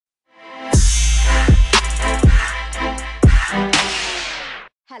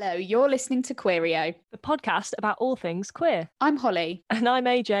Hello, you're listening to Queerio, the podcast about all things queer. I'm Holly. And I'm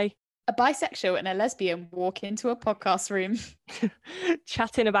AJ. A bisexual and a lesbian walk into a podcast room.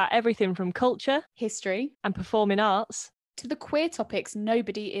 Chatting about everything from culture, history, and performing arts to the queer topics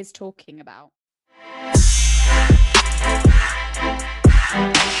nobody is talking about.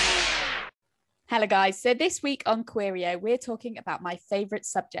 Hello guys, so this week on Queerio we're talking about my favourite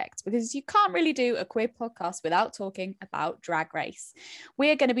subject because you can't really do a queer podcast without talking about Drag Race.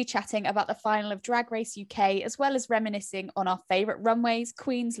 We're going to be chatting about the final of Drag Race UK as well as reminiscing on our favourite runways,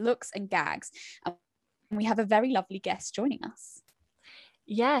 queens, looks and gags. And we have a very lovely guest joining us.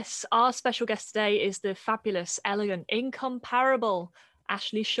 Yes, our special guest today is the fabulous, elegant, incomparable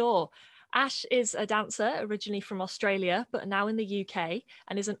Ashley Shaw. Ash is a dancer originally from Australia, but now in the UK,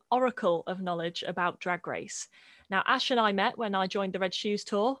 and is an oracle of knowledge about Drag Race. Now, Ash and I met when I joined the Red Shoes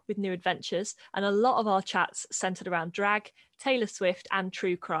tour with New Adventures, and a lot of our chats centred around drag, Taylor Swift, and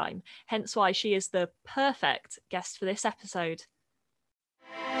true crime, hence why she is the perfect guest for this episode.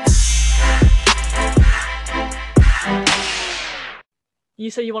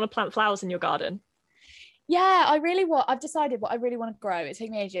 You say you want to plant flowers in your garden? Yeah, I've decided what I really want to grow. It took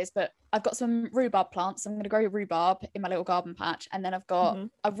me ages, but I've got some rhubarb plants. I'm going to grow rhubarb in my little garden patch. And then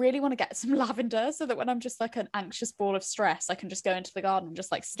I really want to get some lavender so that when I'm just like an anxious ball of stress, I can just go into the garden and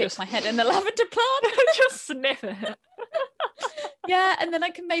just like stick my head in the lavender plant. Just sniff it. Yeah, and then I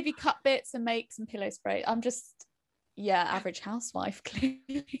can maybe cut bits and make some pillow spray. I'm just, average housewife,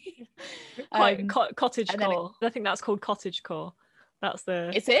 clearly. Quite cottage core. I think that's called cottage core. That's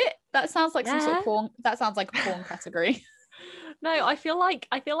the... Is it? That sounds like some sort of porn. That sounds like a porn category. No, I feel like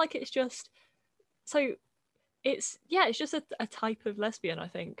it's just so it's just a type of lesbian, I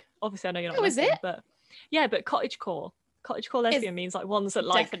think. Obviously I know you're not lesbian, is it? but cottage core lesbian means like ones that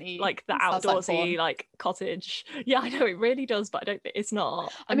like the outdoorsy like cottage. Yeah, I know it really does, but I don't think it's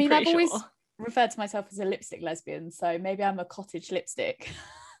not. I've always referred to myself as a lipstick lesbian, so maybe I'm a cottage lipstick.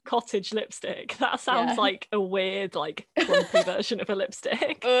 Cottage lipstick. That sounds like a weird, like clumpy version of a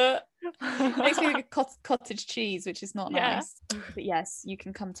lipstick. Makes me like a cottage cheese, which is not nice. But yes, you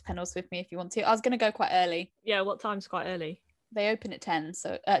can come to Pennells with me if you want to. I was going to go quite early. Yeah, what time's quite early? They open at 10,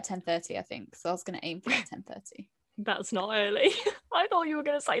 so at 10:30, I think. So I was going to aim for 10:30. That's not early. I thought you were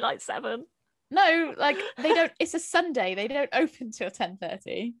going to say like 7. No, like they don't. It's a Sunday. They don't open till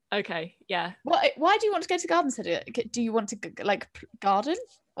 10:30. Okay, yeah. Why do you want to go to garden center? Do you want to like garden,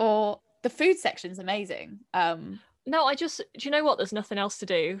 or the food section's amazing? No, do you know what? There's nothing else to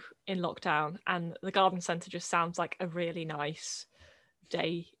do in lockdown, and the garden centre just sounds like a really nice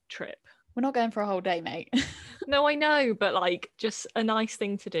day trip. We're not going for a whole day, mate. No, I know, but like just a nice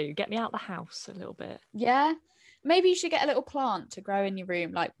thing to do. Get me out the house a little bit. Yeah. Maybe you should get a little plant to grow in your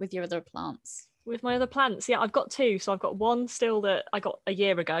room, like with your other plants. With my other plants, yeah, I've got 2. So I've got one still that I got a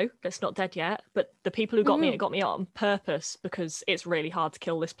year ago that's not dead yet. But the people who got me on purpose because it's really hard to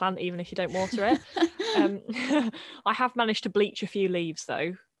kill this plant, even if you don't water it. I have managed to bleach a few leaves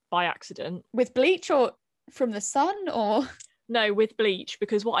though, by accident. With bleach or from the sun or? No, with bleach,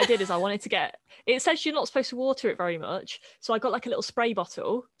 because what I did is I wanted to get... It says you're not supposed to water it very much, so I got like a little spray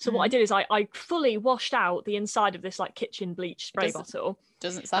bottle. So what I did is I fully washed out the inside of this like kitchen bleach spray bottle.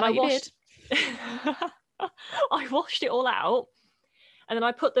 Doesn't sound like you did. I washed it all out, and then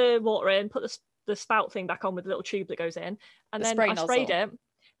I put the water in, put the spout thing back on with the little tube that goes in, and then I sprayed it.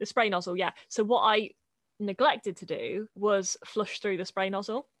 The spray nozzle, yeah. So what I neglected to do was flush through the spray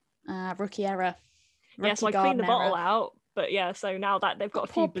nozzle. Rookie error. So I cleaned the bottle out. But yeah, so now that they've got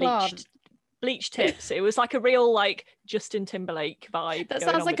a few bleach tips, it was like a real like Justin Timberlake vibe. That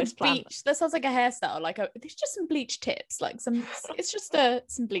sounds like a beach. That sounds like a hairstyle. Like there's just some bleach tips. Like it's just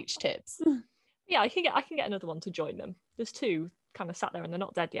some bleach tips. Yeah, I can get another one to join them. There's 2 kind of sat there and they're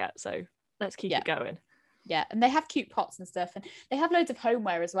not dead yet, so let's keep it going. Yeah, and they have cute pots and stuff, and they have loads of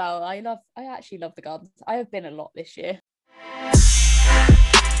homeware as well. I actually love the gardens. I have been a lot this year.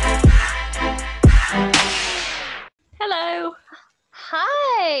 Hello.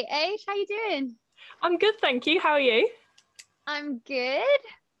 Hi, Ash. How you doing? I'm good, thank you. How are you? I'm good.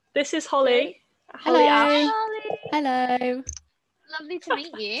 This is Holly. Hello. Hi, Holly. Hello. Lovely to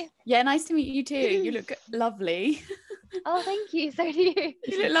meet you. Yeah, nice to meet you too. You look lovely. Oh, thank you. So do you.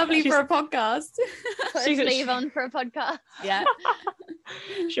 You look lovely for a podcast. Put a sleeve on for a podcast. Yeah.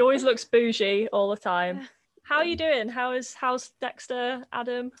 She always looks bougie all the time. How are you doing? How's Dexter,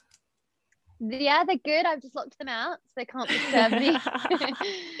 Adam? Yeah, they're good. I've just locked them out so they can't disturb me.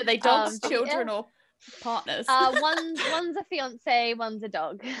 Are they dogs, children, or partners? One's a fiance, one's a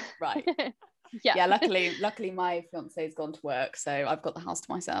dog. Right. Yeah, luckily my fiance's gone to work, so I've got the house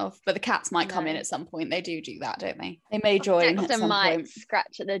to myself. But the cats might come in at some point. They do that, don't they? They may join Dexter at some might point.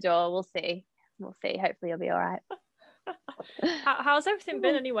 scratch at the door. We'll see. Hopefully you'll be all right. How's everything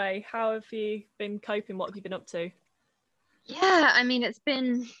been anyway? How have you been coping? What have you been up to? Yeah, I mean, it's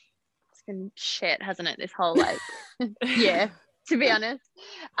been shit, hasn't it, this whole like year, to be honest.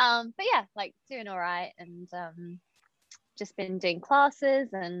 But yeah, like doing all right, and just been doing classes,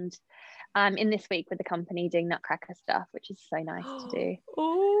 and in this week with the company doing Nutcracker stuff, which is so nice to do.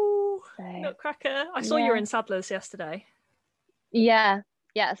 Oh, so, Nutcracker. I saw you were in Sadler's yesterday. Yeah,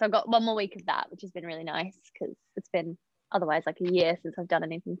 so I've got one more week of that, which has been really nice, because it's been otherwise like a year since I've done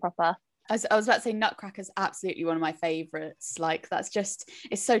anything proper. I was about to say Nutcracker's absolutely one of my favourites. Like,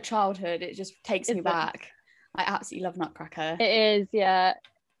 it's so childhood. It just takes me back. I absolutely love Nutcracker. It is, yeah.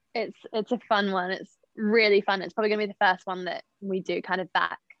 It's a fun one. It's really fun. It's probably going to be the first one that we do kind of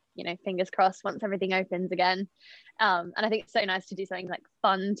back, fingers crossed, once everything opens again. And I think it's so nice to do something like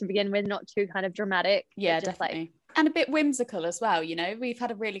fun to begin with, not too kind of dramatic. Yeah, definitely. And a bit whimsical as well. We've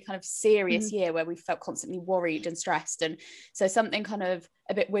had a really kind of serious year where we felt constantly worried and stressed, and so something kind of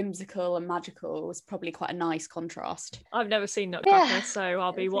a bit whimsical and magical was probably quite a nice contrast. I've never seen Nutcracker, so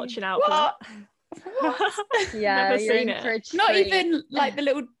I'll be watching out for that. Yeah, never seen it. Not even like the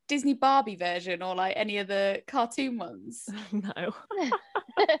little Disney Barbie version or like any of the cartoon ones. No.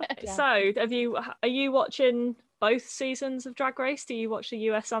 So are you watching both seasons of Drag Race? Do you watch the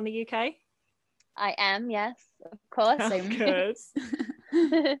US and the UK? I am, yes, of course. Same. Good.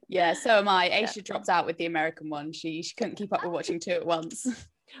 Yeah, so am I. Aisha dropped out with the American one. She couldn't keep up with watching two at once.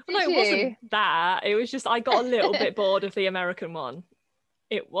 No, it wasn't that. It was just I got a little bit bored of the American one.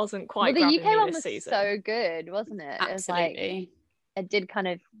 It wasn't quite. Well, the UK one was season. so good, wasn't it? Absolutely. It did kind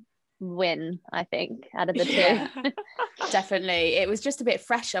of win, I think, out of the two. Yeah. Definitely. It was just a bit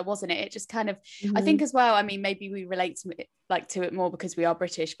fresher, wasn't it? It just kind of, I think as well, I mean, maybe we relate to it more because we are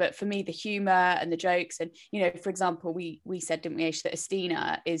British, but for me, the humour and the jokes, and, for example, we said, didn't we, Aish, that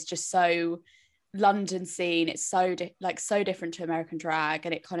Estina is just so London scene. It's so different to American drag,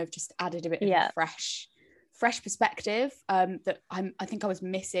 and it kind of just added a bit of a fresh perspective that I think I was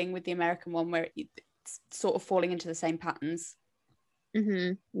missing with the American one, where it's sort of falling into the same patterns.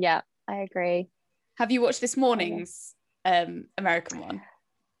 Yeah, I agree. Have you watched this morning's American one?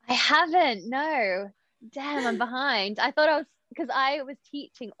 I haven't, no. Damn, I'm behind. Because I was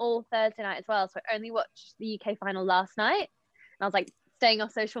teaching all Thursday night as well, so I only watched the UK final last night, and I was like staying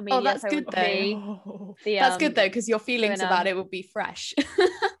off social media. Oh, that's good though. That's good though, because your feelings about it will be fresh.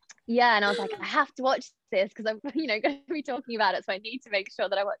 Yeah, and I was like, I have to watch this because I'm going to be talking about it, so I need to make sure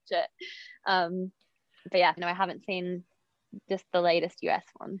that I watch it. But yeah, no, I haven't seen just the latest US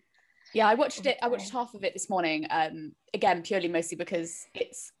one. Yeah, I watched half of it this morning, again purely mostly because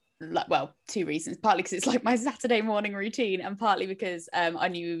it's two reasons, partly because it's like my Saturday morning routine, and partly because I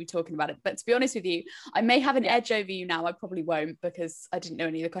knew we were talking about it. But to be honest with you, I may have an edge over you now. I probably won't, because I didn't know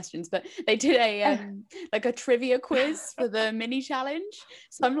any of the questions, but they did a trivia quiz for the mini challenge,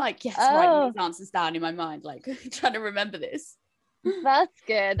 so I'm like, yes, writing these answers down in my mind, like trying to remember this. That's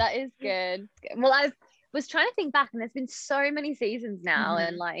good. That is good. Well, I was trying to think back, and there's been so many seasons now,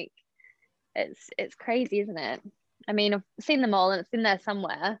 and like it's crazy, isn't it? I mean, I've seen them all and it's in there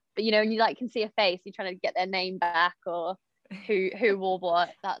somewhere, but when you like can see a face, you're trying to get their name back or who wore what,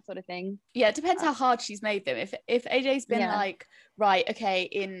 that sort of thing. Yeah, it depends how hard she's made them. If AJ's been like, right, okay,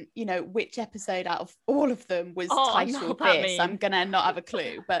 in which episode out of all of them was titled this, I'm gonna not have a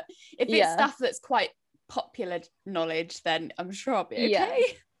clue. But if it's stuff that's quite popular knowledge, then I'm sure I'll be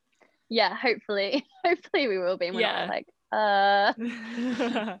okay. Yeah, hopefully we will be. And we're not like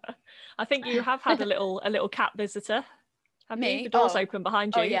I think you have had a little cat visitor. Me? The door's open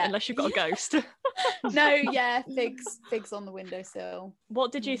behind you, unless you've got a ghost. No, yeah, Figs on the windowsill.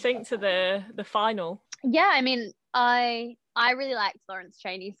 What did you think to the final? Yeah, I mean, I really liked Lawrence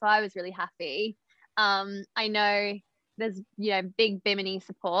Chaney, so I was really happy. I know there's big Bimini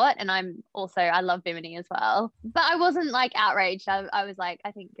support, and I love Bimini as well, but I wasn't like outraged. I was like,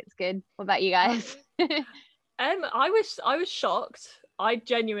 I think it's good. What about you guys? I was shocked. I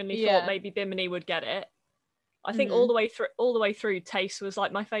genuinely thought maybe Bimini would get it. I think all the way through, Taste was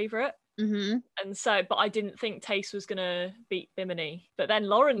like my favourite. And so, but I didn't think Taste was gonna beat Bimini. But then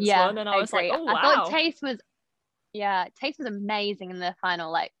Lawrence won, and I was like, oh wow! I thought Taste was amazing in the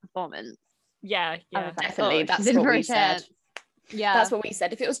final performance. Yeah, like, definitely. That's what we said. Yeah, that's what we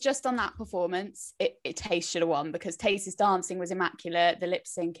said. If it was just on that performance, Taste should have won, because Taste's dancing was immaculate, the lip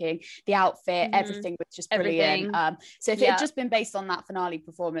syncing, the outfit, everything was just brilliant. So if it had just been based on that finale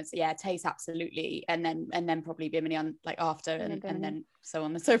performance, yeah, Taste absolutely, and then probably Bimini on like after, and then so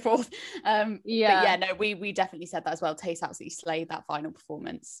on and so forth. But yeah, no, we definitely said that as well. Taste absolutely slayed that final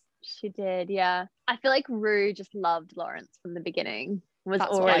performance. She did, yeah. I feel like Rue just loved Lawrence from the beginning. That's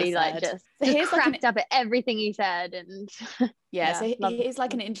already like just cracked up at everything he said, and so here's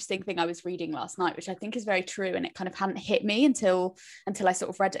like an interesting thing I was reading last night, which I think is very true, and it kind of hadn't hit me until I sort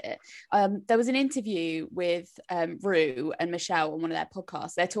of read it. There was an interview with Rue and Michelle on one of their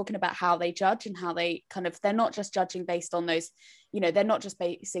podcasts. They're talking about how they judge and how they kind of, they're not just judging based on those, they're not just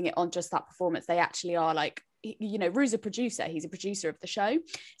basing it on just that performance. They actually are like, Rue's a producer. He's a producer of the show.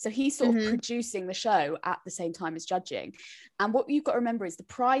 So he's sort of producing the show at the same time as judging. And what you've got to remember is the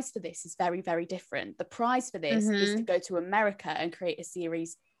prize for this is very, very different. The prize for this is to go to America and create a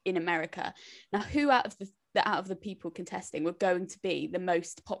series in America. Now, who out of the people contesting were going to be the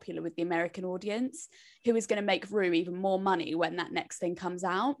most popular with the American audience? Who is going to make Rue even more money when that next thing comes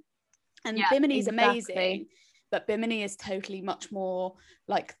out? And Bimini's amazing, but Bimini is totally much more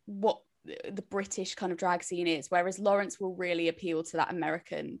like what the British kind of drag scene is, whereas Lawrence will really appeal to that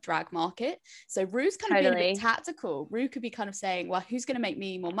American drag market. So Rue's kind of being a bit tactical. Rue could be kind of saying, well, who's going to make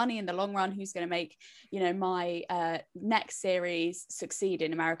me more money in the long run? Who's going to make, my next series succeed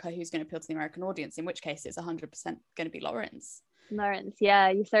in America? Who's going to appeal to the American audience? In which case it's 100% going to be Lawrence.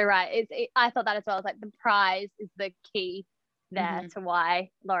 Yeah, you're so right. I thought that as well. It's like the prize is the key there to why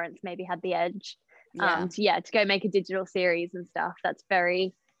Lawrence maybe had the edge. To go make a digital series and stuff, that's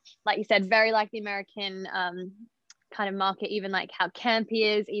very, like you said, very like the American kind of market, even like how camp he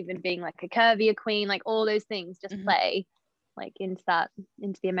is, even being like a curvier queen, like all those things just play like into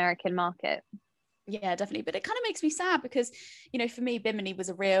the American market. Yeah, definitely. But it kind of makes me sad because, for me, Bimini was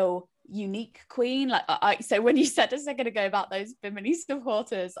a real unique queen. Like so when you said a second ago about those Bimini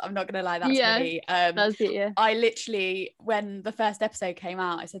supporters, I'm not gonna lie, that's me. I literally, when the first episode came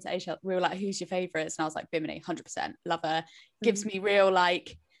out, I said to Aisha, we were like, who's your favorites? And I was like, Bimini, 100%, love her. Gives me real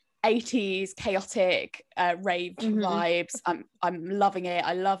like 80s chaotic rave vibes. I'm loving it.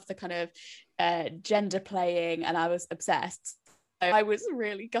 I love the kind of gender playing, and I was obsessed. I was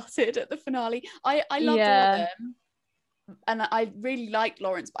really gutted at the finale. I loved all of them, and I really liked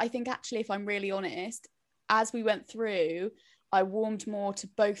Lawrence, but I think actually, if I'm really honest, as we went through, I warmed more to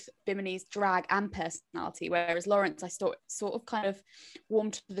both Bimini's drag and personality, whereas Lawrence I sort of kind of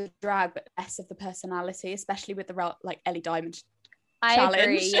warmed to the drag but less of the personality, especially with the like Ellie Diamond challenge. I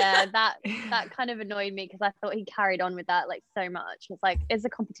agree. Yeah, that kind of annoyed me because I thought he carried on with that like so much. It's like, it's a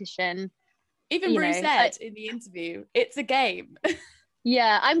competition. Even Rue said in the interview, it's a game.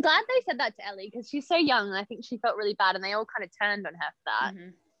 Yeah, I'm glad they said that to Ellie because she's so young, and I think she felt really bad, and they all kind of turned on her for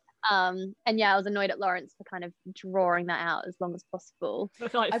that. And yeah, I was annoyed at Lawrence for kind of drawing that out as long as possible.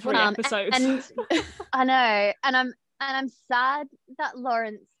 Like 3 episodes. And I know, and I'm sad that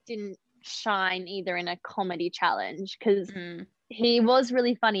Lawrence didn't shine either in a comedy challenge because he was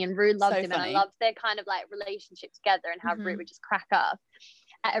really funny, and Rue loved him, and I loved their kind of like relationship together and how Rue would just crack up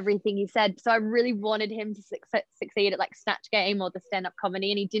at everything he said. So I really wanted him to succeed at like Snatch Game or the stand-up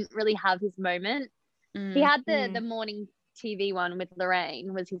comedy, and he didn't really have his moment. He had the morning TV one with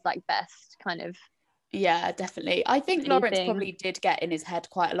Lorraine was his like best kind of. Yeah, definitely. I think Lawrence probably did get in his head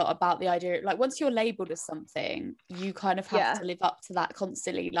quite a lot about the idea, like once you're labelled as something, you kind of have to live up to that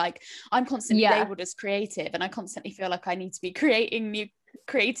constantly. Like I'm constantly labelled as creative, and I constantly feel like I need to be creating new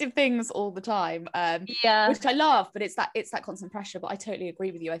creative things all the time, which I love, but it's that constant pressure. But I totally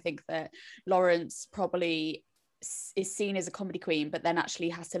agree with you. I think that Lawrence probably is seen as a comedy queen, but then actually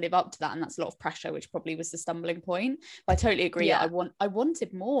has to live up to that, and that's a lot of pressure, which probably was the stumbling point. But I totally agree. I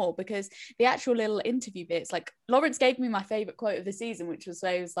wanted more, because the actual little interview bits, like Lawrence gave me my favorite quote of the season, which was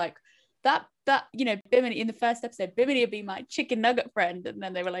like that Bimini in the first episode, Bimini would be my chicken nugget friend, and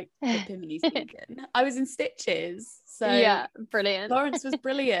then they were like, Bimini's vegan. I was in stitches. So yeah, brilliant. Lawrence was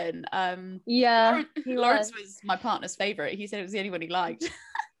brilliant. Lawrence was my partner's favorite. He said it was the only one he liked.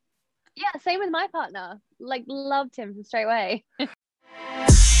 Yeah, same with my partner. Like, loved him from straight away.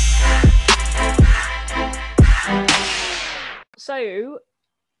 So,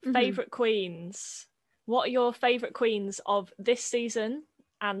 favorite queens. What are your favorite queens of this season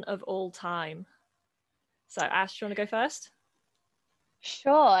and of all time? So, Ash, do you want to go first?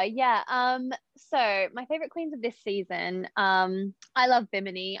 Sure, yeah. So my favorite queens of this season, I love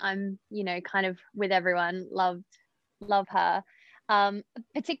Bimini. I'm, kind of with everyone, love her.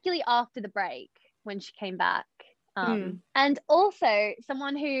 Particularly after the break when she came back. And also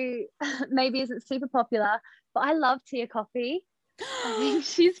someone who maybe isn't super popular, but I love Tia Kofi. I think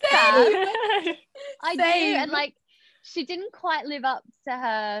she's Same. fab. I do, Same. and like she didn't quite live up to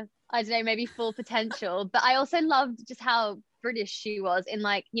her, I don't know, maybe full potential. But I also loved just how British she was in,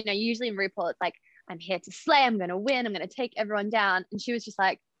 like, you know, usually in RuPaul it's like, I'm here to slay, I'm gonna win, I'm gonna take everyone down. And she was just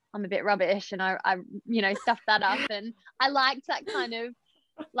like, I'm a bit rubbish, and I you know, stuffed that up. And I liked that kind of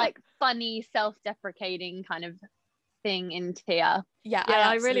like funny, self-deprecating kind of thing in Tia. Yeah,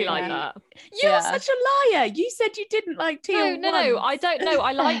 I really like that. You're such a liar. You said you didn't like Tia. No, I don't know.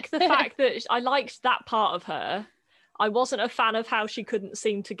 I like the fact that I liked that part of her. I wasn't a fan of how she couldn't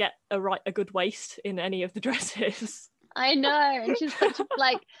seem to get a good waist in any of the dresses. I know, and she's such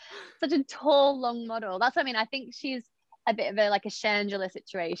a tall, long model. That's what I mean. I think she's a bit of a like a Shangela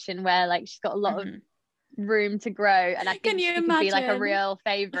situation where like she's got a lot of room to grow, and I think she could be like a real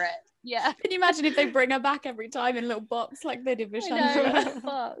favorite. Yeah. Can you imagine if they bring her back every time in a little box like they did with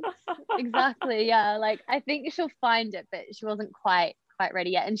Shangela? Exactly. Yeah. Like I think she'll find it, but she wasn't quite ready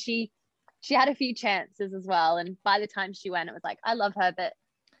yet. And she had a few chances as well. And by the time she went, it was like, I love her, but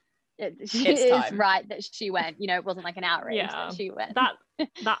it is right that she went. You know, it wasn't like an outrage that she went.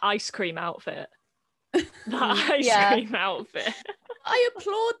 That ice cream outfit. Cream outfit. I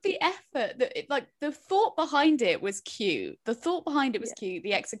applaud the effort. That the thought behind it was cute.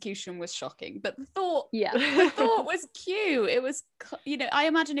 The execution was shocking, but the thought was cute. It was, you know, I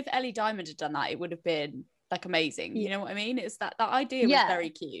imagine if Ellie Diamond had done that, it would have been like amazing. You know what I mean? It's that idea was very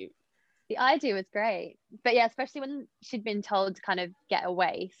cute. The idea was great, but yeah, especially when she'd been told to kind of get a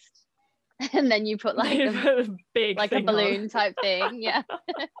waist, and then you put like a big, like a balloon type thing. Yeah.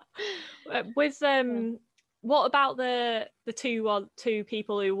 With what about the two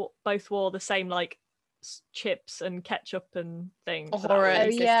people who both wore the same like chips and ketchup and things? A'Whora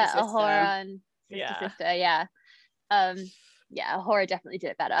and sister. A'Whora and sister. Yeah. A'Whora definitely did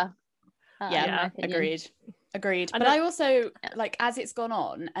it better. Agreed. But I also like, as it's gone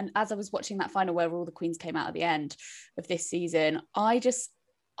on, and as I was watching that final where all the queens came out at the end of this season, I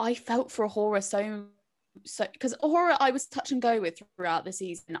felt for A'Whora so because A'Whora I was touch and go with throughout the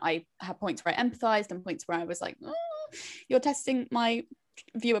season. I had points where I empathized and points where I was like, you're testing my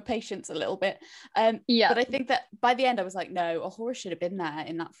viewer patience a little bit. But I think that by the end I was like, no, A'Whora should have been there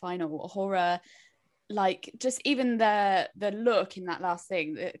in that final. A'Whora, like, just even the look in that last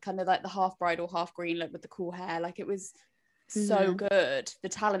thing, kind of like the half bridal, half green look with the cool hair, like it was so good. The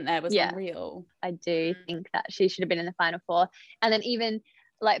talent there was unreal. I do think that she should have been in the final four. And then even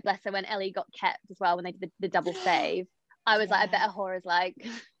like, bless her, when Ellie got kept as well, when they did the double save, I was like, I bet A'Whora's like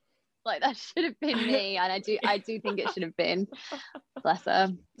that should have been me. And I do think it should have been. Bless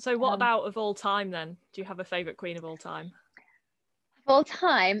her. So what about of all time then? Do you have a favorite queen of all time? Of all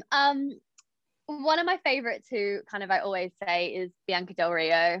time, one of my favorites who kind of I always say is Bianca Del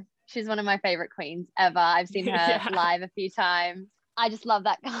Rio. She's one of my favorite queens ever. I've seen her live a few times. I just love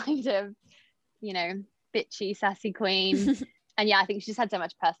that kind of, you know, bitchy, sassy queen. And I think she's had so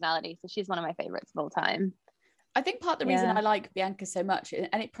much personality. So she's one of my favorites of all time. I think part of the reason I like Bianca so much,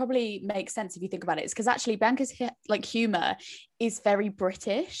 and it probably makes sense if you think about it, is because actually Bianca's like humor is very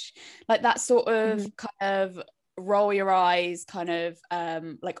British, like that sort of kind of roll your eyes, kind of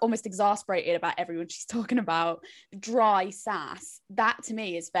like almost exasperated about everyone she's talking about, dry sass. That to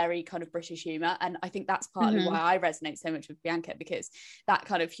me is very kind of British humor, and I think that's partly why I resonate so much with Bianca, because that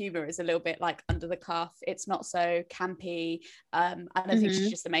kind of humor is a little bit like under the cuff. It's not so campy, and I think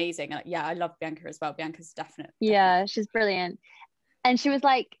she's just amazing. And I love Bianca as well. Bianca's definitely she's brilliant, and she was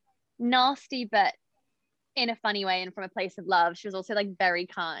like nasty but in a funny way and from a place of love. She was also like very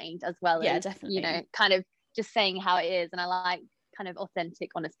kind as well, as definitely, you know, kind of just saying how it is. And I like kind of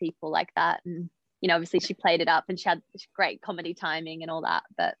authentic, honest people like that. And, you know, obviously she played it up and she had great comedy timing and all that.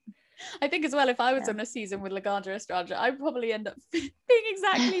 But I think as well, if I was on a season with Laganja Estrada, I'd probably end up being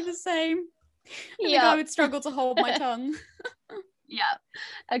exactly the same. I think I would struggle to hold my tongue.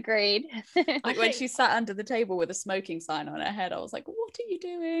 Agreed. Like when she sat under the table with a smoking sign on her head, I was like, what are you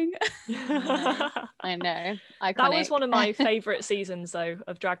doing? I know. Iconic. That was one of my favorite seasons though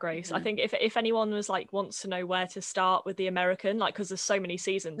of Drag Race. I think if anyone was like wants to know where to start with the American, like, because there's so many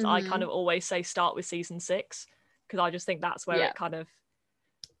seasons, I kind of always say start with season 6, because I just think that's where it kind of,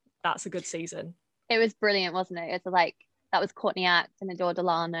 that's a good season. It was brilliant, wasn't it? It's like, that was Courtney Act and Adore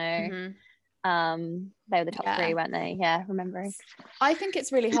Delano. They were the top 3, weren't they? Remembering. I think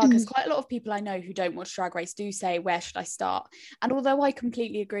it's really hard because quite a lot of people I know who don't watch Drag Race do say, where should I start? And although I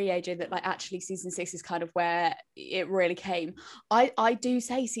completely agree, AJ, that like actually season 6 is kind of where it really came, I do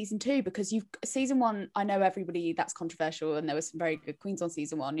say season 2, because season 1, I know everybody, that's controversial, and there was some very good queens on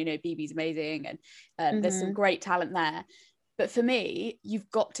season 1, you know, BB's amazing, and there's some great talent there. But for me,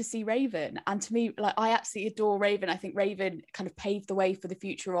 you've got to see Raven. And to me, like, I absolutely adore Raven. I think Raven kind of paved the way for the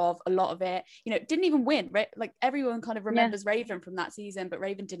future of a lot of it. You know, didn't even win. Like, everyone kind of remembers Raven from that season, but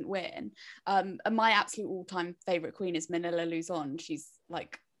Raven didn't win. And my absolute all-time favorite queen is Manila Luzon. She's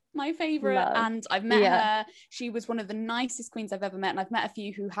like my favorite. And I've met her. She was one of the nicest queens I've ever met. And I've met a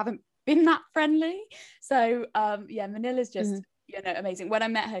few who haven't been that friendly. So Manila's just amazing. When I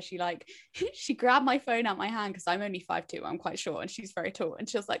met her, she grabbed my phone out my hand, because I'm only 5'2", I'm quite short, and she's very tall, and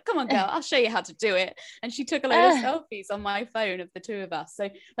she was like, come on girl, I'll show you how to do it. And she took a load of selfies on my phone of the two of us. So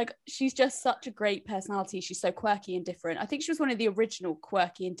like, she's just such a great personality. She's so quirky and different. I think she was one of the original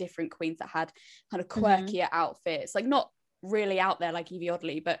quirky and different queens that had kind of quirkier outfits, like not really out there like Evie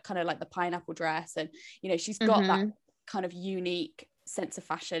Oddly, but kind of like the pineapple dress, and you know, she's got that kind of unique sense of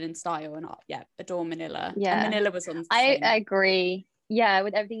fashion and style. And adore Manila. And Manila was on I agree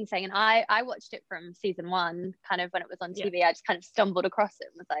with everything you're saying, and I watched it from season 1, kind of when it was on TV. I just kind of stumbled across it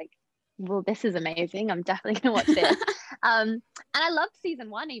and was like, well, this is amazing, I'm definitely gonna watch this. And I loved season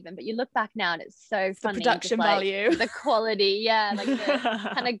 1 even, but you look back now and it's so funny, the production value, the quality, like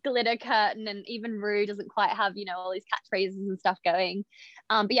the kind of glitter curtain, and even Rue doesn't quite have, you know, all these catchphrases and stuff going.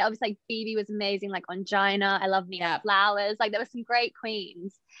 But it was like Phoebe was amazing, like Ongina. I love Nia Flowers. Like, there were some great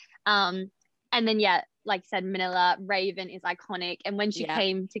queens. And then like you said, Manila, Raven is iconic. And when she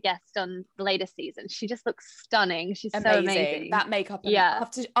came to guest on the latest season, she just looks stunning. She's so amazing. That makeup,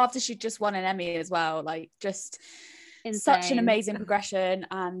 after she just won an Emmy as well, like just insane. Such an amazing progression.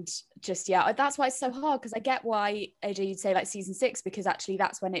 And just that's why it's so hard, because I get why, AJ, you'd say like season 6, because actually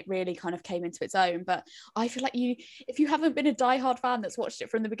that's when it really kind of came into its own. But I feel like if you haven't been a diehard fan that's watched it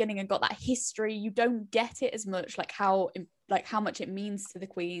from the beginning and got that history, you don't get it as much, like how much it means to the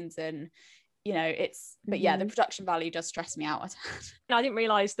queens. And you know, it's but the production value does stress me out. I didn't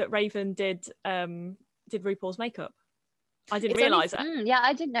realize that Raven did RuPaul's makeup. I didn't realize that.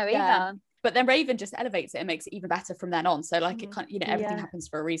 I didn't know either. But then Raven just elevates it and makes it even better from then on. So like, it can't, you know, everything happens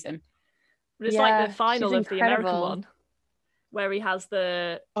for a reason. But it's like the final of the American one, where he has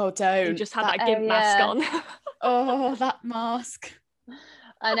he just had that gimp mask on. Oh, that mask.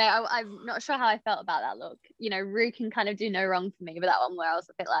 I know. I'm not sure how I felt about that look. You know, Rue can kind of do no wrong for me, but that one where I was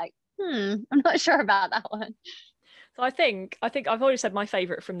a bit like, I'm not sure about that one. So I think I've already said my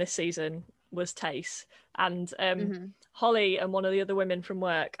favourite from this season was Tayce, and Holly and one of the other women from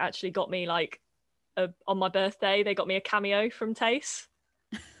work actually got me like on my birthday, they got me a cameo from Tayce,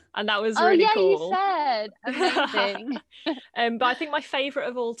 and that was really cool. You said amazing. But I think my favourite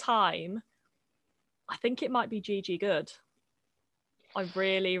of all time, I think it might be Gigi Good. I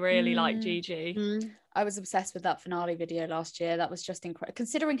really like Gigi. I was obsessed with that finale video last year. That was just incredible,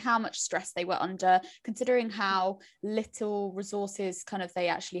 considering how much stress they were under, considering how little resources kind of they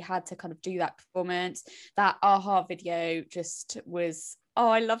actually had to kind of do that performance. That AHA video just was,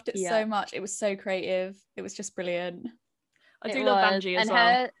 I loved it so much. It was so creative. It was just brilliant. I do love Vanjie as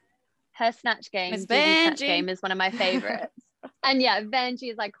well. Her snatch game, snatch game is one of my favorites. And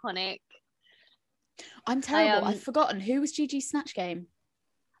Vanjie is iconic. I'm terrible. I've forgotten. Who was Gigi's snatch game?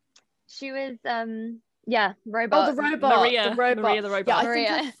 She was robot. Oh, the robot. Maria the robot.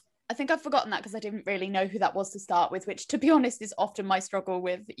 Yeah, I think I've forgotten that, because I didn't really know who that was to start with, which, to be honest, is often my struggle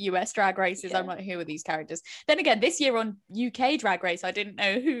with US drag races. I'm like, who are these characters? Then again, this year on UK Drag Race, I didn't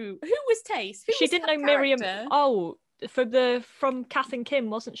know who was Tayce. She didn't know Miriam. Oh, from Kath and Kim,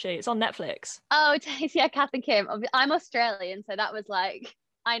 wasn't she? It's on Netflix. Oh, Tayce, Kath and Kim. I'm Australian, so that was like,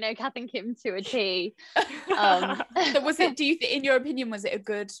 I know Kath and Kim to a T. So was it? In your opinion, was it a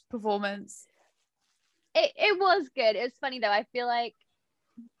good performance? It was good. It was funny though. I feel like,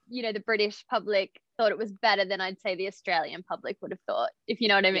 you know, the British public thought it was better than I'd say the Australian public would have thought, if you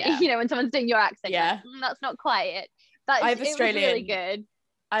know what I mean. You know, when someone's doing your accent, like, that's not quite it. But it was really good.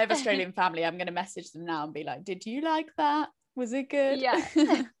 I have Australian family. I'm going to message them now and be like, did you like that? Was it good? Yeah.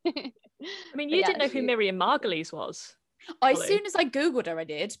 I mean, you didn't know who Miriam Margolyes was. As soon as I googled her, I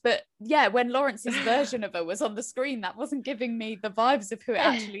did, but when Lawrence's version of her was on the screen, that wasn't giving me the vibes of who it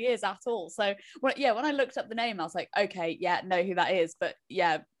actually is at all. So when I looked up the name, I was like, okay, know who that is, but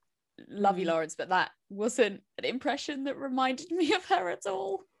love you, Lawrence, but that wasn't an impression that reminded me of her at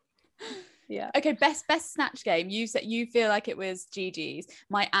all. Okay, best snatch game. You said you feel like it was Gigi's.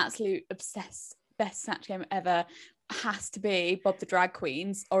 My absolute obsessed best snatch game ever has to be Bob the Drag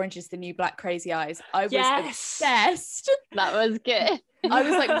Queen's Orange is the New Black Crazy Eyes. I was obsessed. That was good. I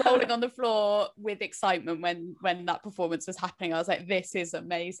was like rolling on the floor with excitement when that performance was happening. I was like, this is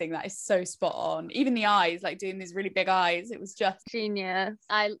amazing. That is so spot on. Even the eyes, like doing these really big eyes, it was just genius.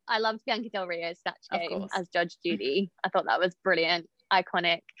 I loved Bianca Del Rio's snatch game as Judge Judy. I thought that was brilliant.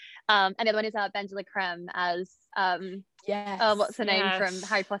 iconic. And the other one is Bendela Creme as yes, what's her name from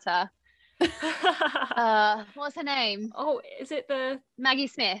Harry Potter? What's her name? Oh, is it the Maggie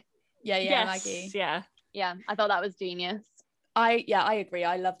Smith? yes, Maggie. Yeah, I thought that was genius. I agree.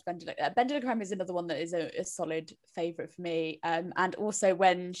 I loved Bendela Creme is another one that is a solid favorite for me. And also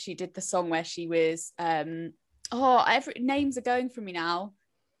when she did the song where she was names are going from me now,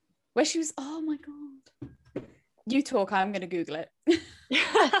 where she was, oh my god, you talk, I'm gonna Google it.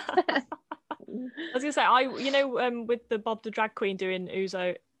 I was gonna say, with the Bob the drag queen doing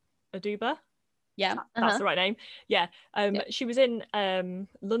Uzo Aduba, that's the right name. She was in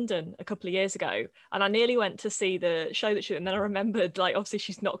London a couple of years ago, and I nearly went to see the show that and then I remembered, like, obviously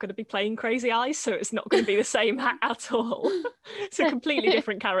she's not going to be playing Crazy Eyes, so it's not going to be the same at all. It's a completely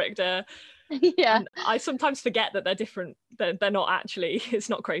different character. And I sometimes forget that they're different. They're not actually. It's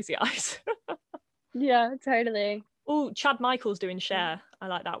not Crazy Eyes. Yeah, totally. Oh, Chad Michaels doing Cher. I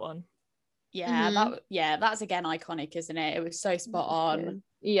like that one. That's again iconic, isn't it? It was so spot on.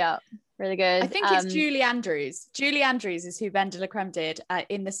 Yeah, really good. I think it's Julie Andrews. Julie Andrews is who Bendela Creme did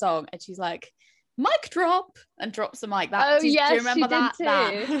in the song, and she's like, mic drop, and drops the mic. Do you remember that?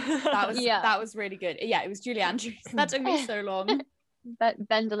 That was really good. Yeah, it was Julie Andrews. That took me so long. But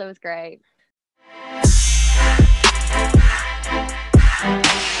Bendela was great.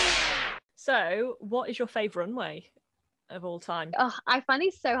 So, what is your favourite runway of all time? Oh, I find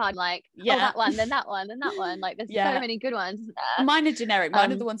these so hard. Like, that one, then that one, then that one. Like, there's so many good ones, isn't there? Mine are generic.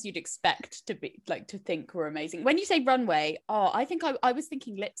 Mine are the ones you'd expect to be to think were amazing. When you say runway, I think I was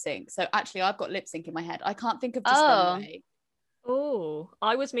thinking lip sync. So actually, I've got lip sync in my head. I can't think of just runway. Oh,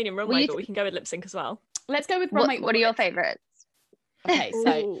 I was meaning runway, but we can go with lip sync as well. Let's go with runway. What are your favourites? Okay,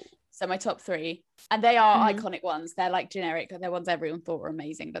 so my top 3, and they are iconic ones. They're like generic. They're ones everyone thought were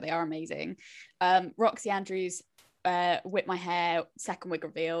amazing, but they are amazing. Roxy Andrews, Whip My Hair, second wig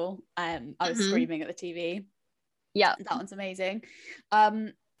reveal. I was screaming at the TV. Yeah, that one's amazing.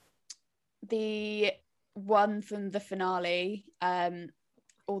 The one from the finale,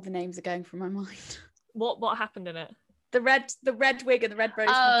 all the names are going from my mind. What happened in it? The red wig and the red rose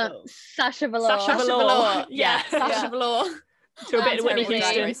petals. Sasha Velour. Yeah, Sasha Velour. To a bit of Whitney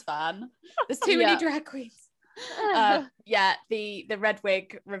Houston. Fan. There's too many drag queens. The red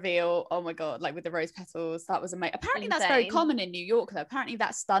wig reveal, oh my god, like with the rose petals, that was amazing. Apparently that's very common in New York though. Apparently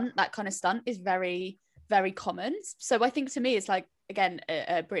that kind of stunt is very, very common. So I think to me it's like, again,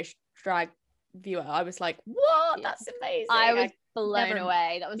 a British drag viewer, I was like, what? That's amazing. I was blown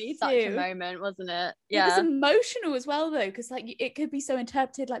away. That was such a moment, wasn't it? Yeah, it was emotional as well though, because like it could be so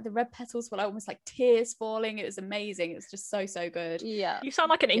interpreted, like the red petals were like almost like tears falling. It was amazing. It was just so good. Yeah, you sound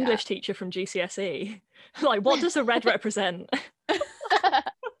like an English teacher from GCSE. Like, what does a red represent?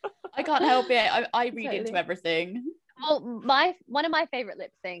 I can't help it. I read into everything. Well, one of my favorite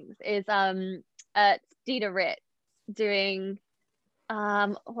lip syncs is Dita Ritz doing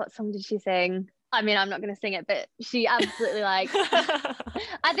what song did she sing? I mean, I'm not going to sing it, but she absolutely like.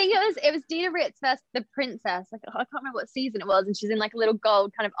 I think it was Dita Ritz versus the princess. Like, I can't remember what season it was, and she's in like a little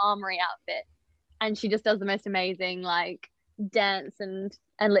gold kind of armory outfit, and she just does the most amazing like dance and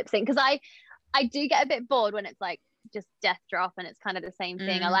lip sync. Because I do get a bit bored when it's like just death drop and it's kind of the same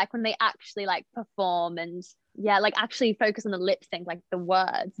thing. I like when they actually like perform and like actually focus on the lip sync, like the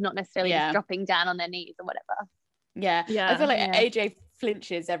words, not necessarily just dropping down on their knees or whatever. Yeah. I feel like AJ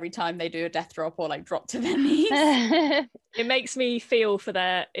flinches every time they do a death drop or like drop to their knees. It makes me feel for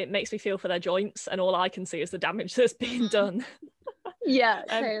their joints, and all I can see is the damage that's being done. Yeah,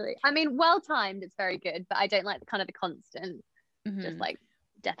 totally. I mean, well timed, it's very good, but I don't like kind of the constant just like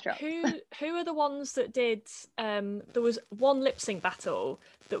death drops. Who are the ones that did there was one lip sync battle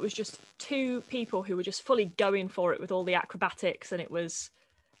that was just two people who were just fully going for it with all the acrobatics, and it was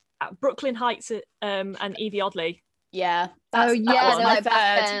Brooklyn Heights and Evie Oddly. Yeah. That was my third.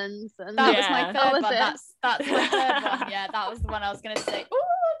 That was my third one. That's my third one. Yeah, that was the one I was going to say.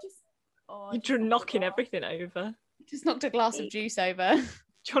 You're knocking everything over. Just knocked a glass of juice over. Do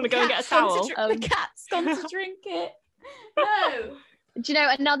you want to go and get a towel? The cat's gone to drink it. No. Do you know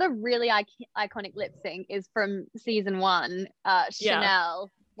another really iconic lip sync is from season 1, Chanel,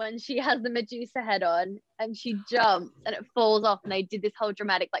 when she has the Medusa head on and she jumps and it falls off, and they did this whole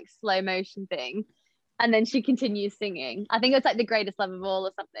dramatic like slow motion thing, and then she continues singing. I think it's like The Greatest Love of All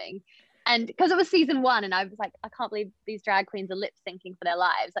or something. And because it was season 1, and I was like, I can't believe these drag queens are lip syncing for their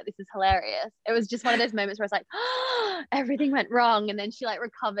lives. Like, this is hilarious. It was just one of those moments where it's like, oh, everything went wrong, and then she like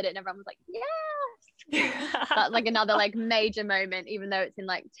recovered it, and everyone was like, yes. That's like another like major moment, even though it's in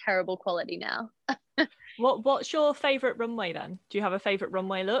like terrible quality now. What's your favorite runway then? Do you have a favorite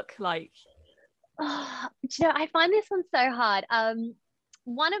runway look? Like, do you know, I find this one so hard.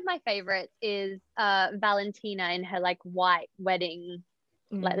 one of my favorites is Valentina in her like white wedding,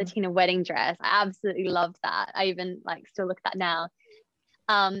 like Latina wedding dress. I absolutely love that. I even like still look at that now.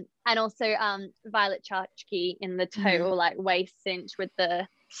 And also Violet Chachki in the total like waist cinch with the,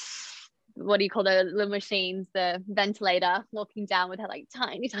 what do you call the machines, the ventilator, walking down with her like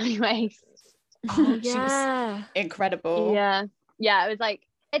tiny waist. Oh She was incredible. Yeah, it was like,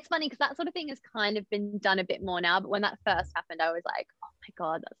 it's funny because that sort of thing has kind of been done a bit more now, but when that first happened I was like, oh my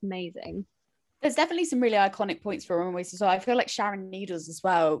god, that's amazing. There's definitely some really iconic points for runways as well. I feel like Sharon Needles as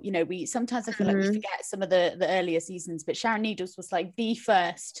well, you know, we sometimes I feel like we forget some of the earlier seasons, but Sharon Needles was like the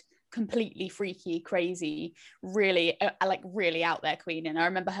first completely freaky, crazy, really like really out there queen. And I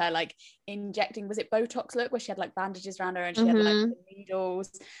remember her like injecting, was it Botox look, where she had like bandages around her and she had like the needles,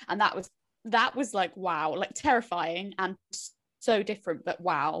 and that was like, wow, like terrifying and so different, but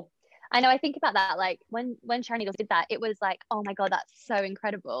wow. I know, I think about that, like when Sharon Needles did that, it was like, oh my god, that's so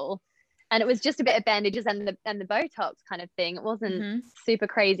incredible. And it was just a bit of bandages and the Botox kind of thing. It wasn't super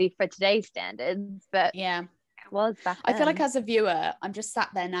crazy for today's standards, but yeah, it was back then. I feel like as a viewer, I'm just sat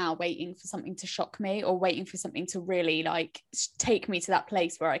there now waiting for something to shock me, or waiting for something to really like take me to that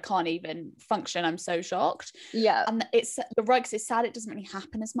place where I can't even function. I'm so shocked. Yeah. And it's, you're right, because it's sad it doesn't really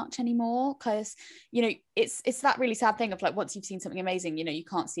happen as much anymore, because, you know, it's that really sad thing of like, once you've seen something amazing, you know, you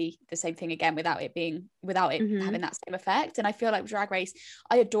can't see the same thing again without it having that same effect. And I feel like Drag Race,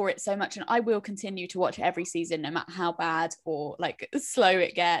 I adore it so much, and I will continue to watch it every season, no matter how bad or like slow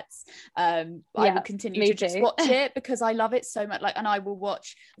it gets. I will continue to just watch it because I love it so much. Like, and I will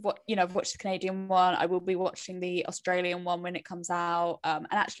watch I've watched the Canadian one, I will be watching the Australian one when it comes out, and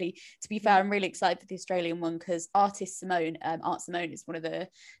actually, to be fair, I'm really excited for the Australian one because Art Simone is one of the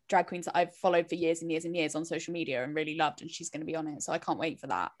drag queens that I've followed for years and years and years on social media and really loved, and she's going to be on it, so I can't wait for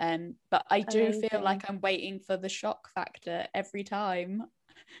that. But I do feel like I'm waiting for the shock factor every time.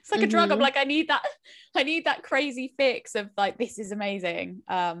 It's like a drug. I'm like, I need that crazy fix of like, this is amazing,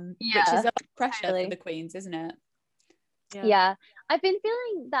 which is a pressure for the queens, isn't it? Yeah, I've been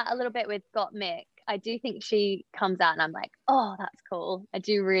feeling that a little bit with Gottmik. I do think she comes out and I'm like, oh, that's cool. I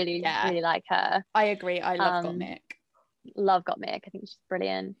do really like her. I agree. I love Gottmik. Love Gottmik. I think she's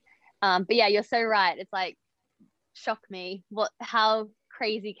brilliant. But yeah, you're so right. It's like, shock me. How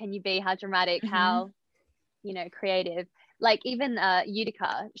crazy can you be? How dramatic? How, you know, creative? Like even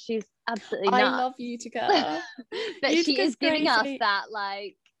Utica, she's absolutely nuts. I love Utica. But she is giving us that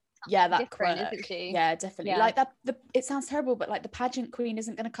like, that quirk, isn't she? Yeah, definitely. Like that, it sounds terrible, but like the pageant queen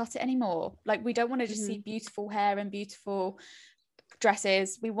isn't going to cut it anymore. Like, we don't want to just see beautiful hair and beautiful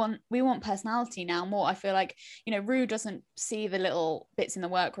dresses. We want personality now more. I feel like, you know, Rue doesn't see the little bits in the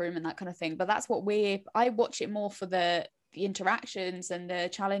workroom and that kind of thing, but that's what I watch it more for the interactions and the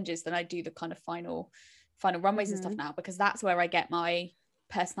challenges than I do the kind of final runways and stuff now, because that's where I get my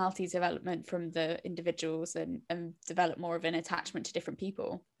personality development from the individuals and develop more of an attachment to different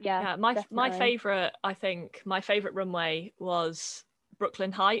people. My favorite runway was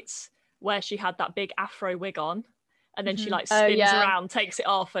Brooklyn Heights, where she had that big afro wig on, and then she like spins around, takes it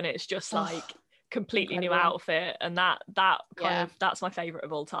off, and it's just like completely new outfit. And that kind of, that's my favorite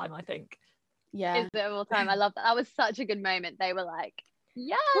of all time, I think. Is it of all time? I love that. That was such a good moment. They were like,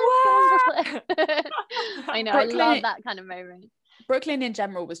 yes, I know. Brooklyn, I love that kind of moment. Brooklyn in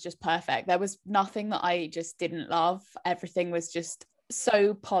general was just perfect. There was nothing that I just didn't love. Everything was just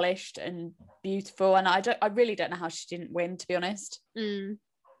so polished and beautiful, and I really don't know how she didn't win, to be honest.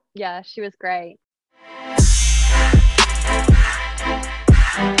 Yeah, she was great.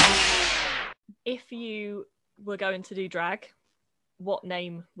 If you were going to do drag, what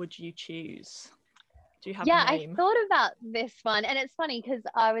name would you choose? Do you have a name? I thought about this one, and it's funny because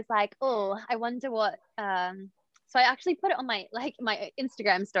I was like, oh, I wonder what so I actually put it on my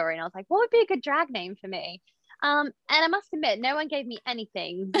Instagram story, and I was like, what would be a good drag name for me? And I must admit, no one gave me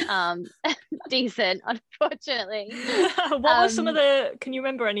anything decent, unfortunately. What were some of can you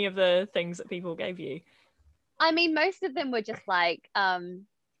remember any of the things that people gave you? I mean, most of them were just like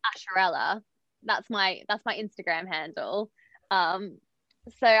Asherella. That's my Instagram handle.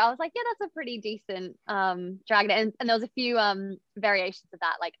 So I was like, yeah, that's a pretty decent drag name. And there was a few variations of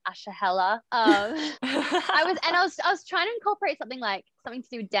that, like Ashahella. I was trying to incorporate something to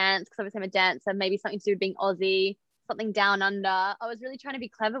do with dance, because obviously I'm a dancer, maybe something to do with being Aussie, something down under. I was really trying to be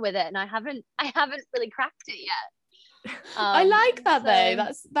clever with it, and I haven't really cracked it yet. I like that though.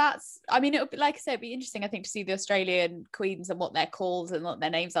 That's I mean, it would, like I said, it'd be interesting, I think, to see the Australian queens and what they're called and what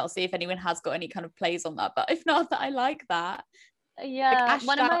their names are. I'll see if anyone has got any kind of plays on that, but if not, I like that. Like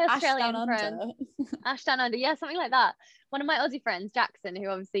one of my Australian friends, Ash Down Under, something like that. One of my Aussie friends, Jackson, who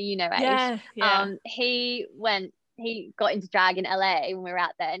obviously you know, Ash, he went he got into drag in LA when we were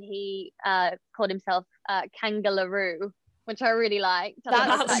out there, and he called himself Kangaloo, which I really liked.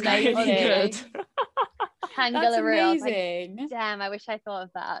 That's really good. That's Kangaloo. I was like, amazing. damn, I wish I thought of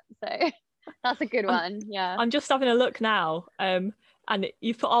that. So that's a good one. Yeah. I'm just having a look now. And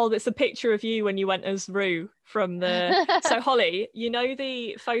you've put it's a picture of you when you went as Rue from the so Holly, you know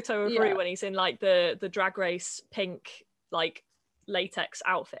the photo of Rue when he's in like the drag race pink like latex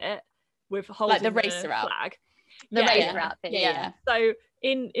outfit with holding like the racer flag. The racer outfit, yeah. So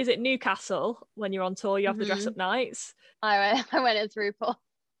is it Newcastle when you're on tour, you have the dress up nights? I went as RuPaul.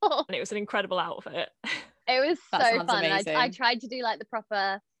 And it was an incredible outfit. It was so fun. I tried to do like the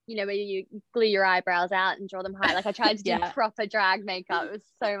proper, you know, where you glue your eyebrows out and draw them high. Like I tried to do proper drag makeup. It was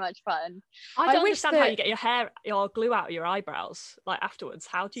so much fun. I don't understand how you get your glue out of your eyebrows like afterwards.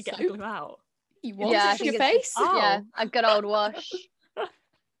 How do you get the glue out? You wash your face? Yeah, a good old wash.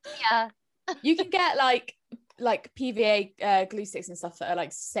 Yeah. You can get like PVA glue sticks and stuff that are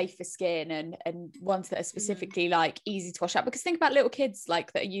like safe for skin and ones that are specifically like easy to wash out, because think about little kids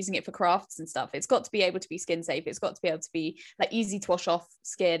like that are using it for crafts and stuff. It's got to be able to be skin safe. It's got to be able to be like easy to wash off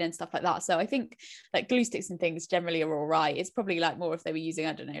skin and stuff like that. So I think like glue sticks and things generally are all right. It's probably like more if they were using,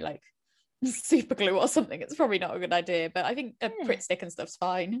 I don't know, like super glue or something, it's probably not a good idea, but I think a Pritt stick and stuff's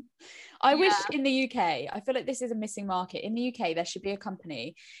fine. I wish in the UK, I feel like this is a missing market. In the UK there should be a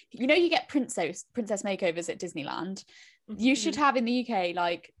company, you know, you get princess makeovers at Disneyland. You should have in the UK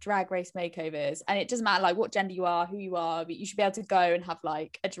like drag race makeovers, and it doesn't matter like what gender you are, who you are, but you should be able to go and have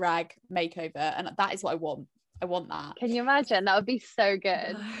like a drag makeover, and that is what I want that. Can you imagine? That would be so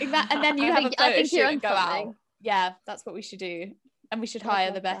good. And then you have a photo shoot and go out. Yeah, that's what we should do. And we should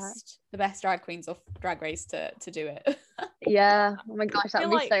hire the best drag queens off Drag Race to do it. Yeah. Oh my gosh, that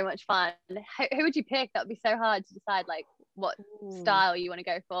would be so much fun. Who would you pick? That would be so hard to decide like what style you want to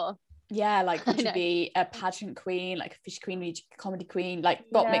go for. Yeah, like would you be a pageant queen, like a fish queen, would you be a comedy queen? Like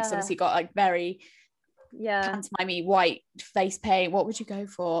Gottmik's obviously got like very pantomime white face paint. What would you go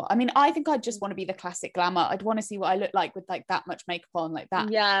for? I mean, I think I'd just want to be the classic glamour. I'd want to see what I look like with like that much makeup on, like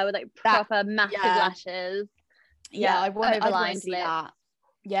that. Yeah, with like proper massive lashes. I want to see that.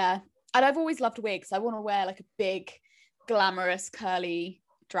 Yeah, and I've always loved wigs. I want to wear like a big glamorous curly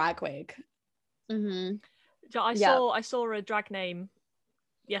drag wig. I saw a drag name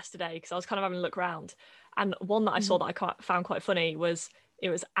yesterday because I was kind of having a look around, and one that I saw that I found quite funny was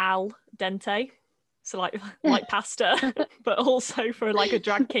al dente, so like pasta, but also for like a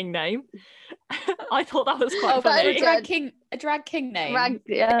drag king name. I thought that was quite funny. A drag king name.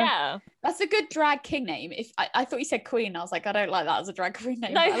 Yeah. That's a good drag king name. If I thought you said queen, I was like, I don't like that as a drag queen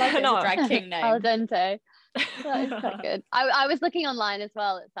name. No, I like it as a drag king name. Al dente. That is quite good. I was looking online as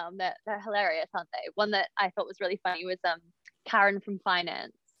well at some that they're hilarious, aren't they? One that I thought was really funny was Karen from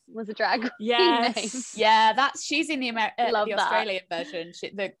Finance was a drag queen name. Yeah, she's in the Australian version.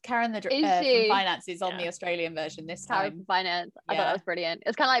 The Karen from Finance is on the Australian version this time. Karen from Finance. I thought that was brilliant.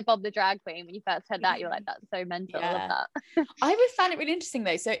 It's kind of like Bob the Drag Queen. When you first heard that, you're like, that's so mental. I love that. I always found it really interesting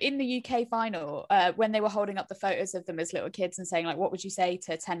though. So in the UK final, when they were holding up the photos of them as little kids and saying like, what would you say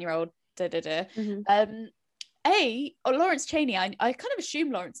to a 10-year-old Lawrence Chaney, I kind of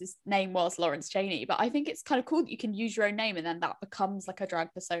assume Lawrence's name was Lawrence Chaney, but I think it's kind of cool that you can use your own name and then that becomes like a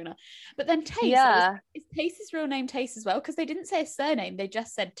drag persona. But then Tace, is Tace's real name Tace as well? Because they didn't say a surname, they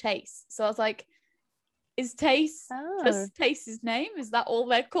just said Tace. So I was like, is Tace just Tace's name? Is that all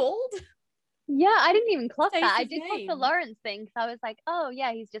they're called? Yeah, I didn't even clock that. I did name. clock the Lawrence thing because I was like, oh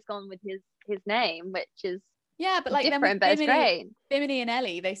yeah, he's just gone with his name, which is but like different, but it's great. Bimini and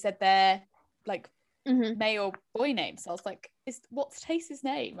Ellie, they said they're like male or boy name, so I was like, what's Tace's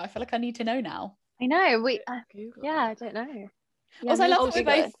name? I feel like I need to know now. I know I don't know. Also, I love that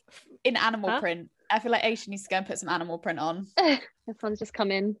we're both in animal print. I feel like Aisha needs to go and put some animal print on. This one's just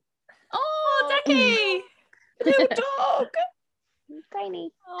come in. Oh, Decky! Little dog. It's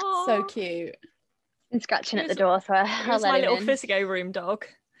tiny. So cute. I'm scratching at the door, so I'll let my him little in. physio room dog.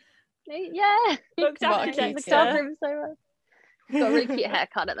 Yeah, looked after him so well. He's got a really cute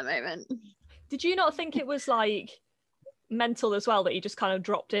haircut at the moment. Did you not think it was like mental as well that he just kind of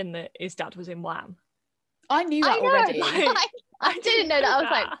dropped in that his dad was in Wham? I knew that already. I didn't know that. I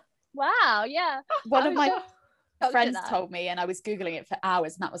was like, wow, yeah. One of my friends told me, and I was Googling it for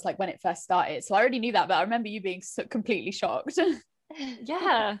hours, and that was like when it first started. So I already knew that, but I remember you being so completely shocked.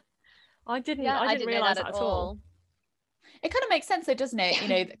 Yeah. I didn't realise that at all. It kind of makes sense though, doesn't it? You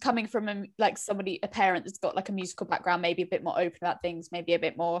know, coming from a parent that's got like a musical background, maybe a bit more open about things, maybe a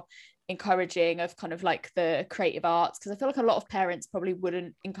bit more encouraging of kind of like the creative arts, because I feel like a lot of parents probably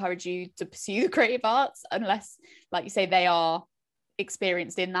wouldn't encourage you to pursue the creative arts unless, like you say, they are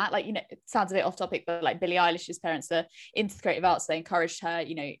experienced in that. Like, you know, it sounds a bit off topic, but like Billie Eilish's parents are into the creative arts, they encouraged her,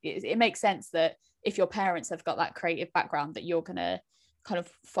 you know, it makes sense that if your parents have got that creative background, that you're gonna kind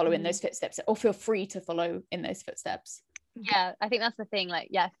of follow in those footsteps, or feel free to follow in those footsteps. Yeah, I think that's the thing, like,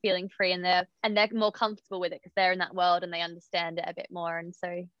 yeah, feeling free, and they're more comfortable with it because they're in that world and they understand it a bit more, and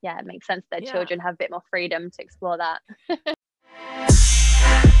so yeah, it makes sense that children have a bit more freedom to explore that.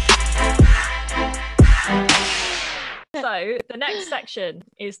 So the next section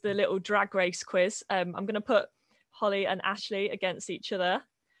is the little drag race quiz. I'm going to put Holly and Ashley against each other.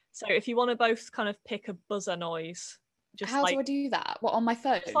 So if you want to both kind of pick a buzzer noise, just how do I do that? What, on my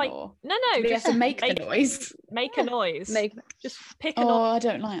phone? Like, or no, do we have to make the noise? Make a noise. Just pick a noise. noise. I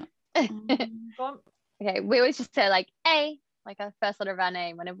don't like it. Go on. Okay, we always just say like A, like our first letter of our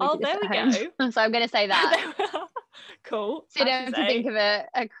name whenever we do this at home. Go. So I'm going to say that. Cool. So you don't have to think of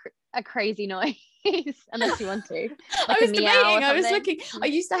a crazy noise unless you want to. Like I was debating. I was looking. I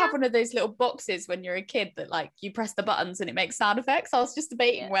used to have one of those little boxes when you're a kid that like you press the buttons and it makes sound effects. I was just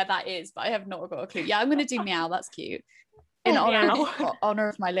debating where that is, but I have not got a clue. Yeah, I'm going to do meow. That's cute. In honor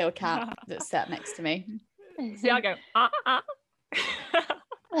of my little cat that's sat next to me. See, I go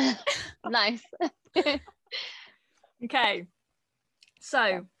Nice. Okay,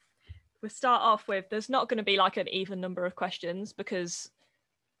 so we'll start off with, there's not going to be like an even number of questions because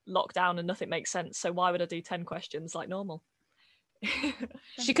lockdown and nothing makes sense, so why would I do 10 questions like normal?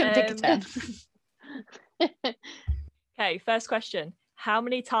 She couldn't pick a 10. Okay, first question. How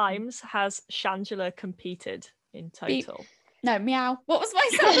many times has Shangela competed in total? No, meow. What was my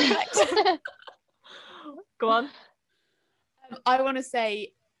sound effect? Go on. I want to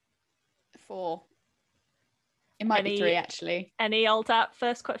say 4. It might be 3 actually. Any old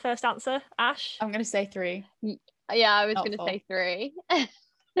first answer, Ash? I'm going to say 3. Yeah, I was going to say 3.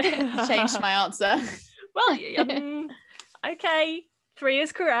 Changed my answer. Well, okay. 3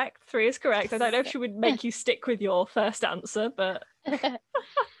 is correct. 3 is correct. I don't know if she would make you stick with your first answer, but okay.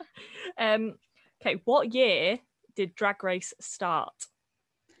 What year did Drag Race start?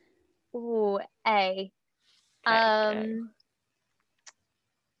 Oh, A. Okay.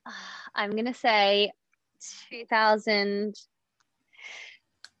 I'm gonna say 2009.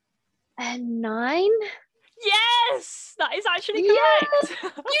 Yes, that is actually correct.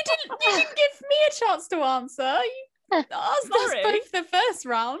 You didn't give me a chance to answer. You asked us both the first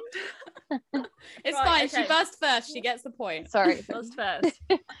round. It's fine. Okay. She buzzed first. She gets the point. Sorry, buzzed first.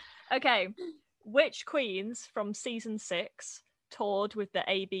 Okay, which queens from season 6 toured with the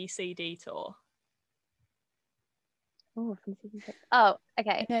ABCD tour? Oh, from season 6. Oh,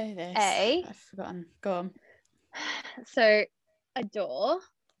 okay. I know this. A. I've forgotten. Go on. So, Adore.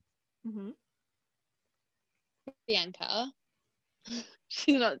 Mm-hmm. Bianca.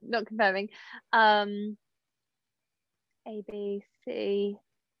 She's not confirming. ABC.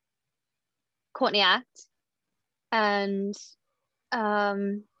 Courtney Act. And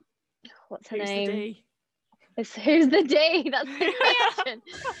what's her name? The D? It's Who's the D? That's the reaction.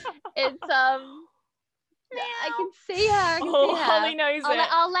 It's I can see her. I can see her. Holly knows it.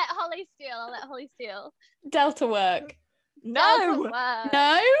 I'll let Holly steal. Delta Work. No. Delta Work.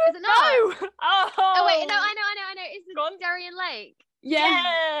 No. Is it not? No. Oh wait, no, I know. Is it Darien Lake?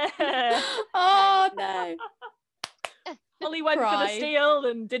 Yeah. Oh no. Holly went for the steal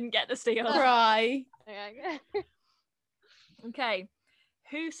and didn't get the steal. Cry. Okay.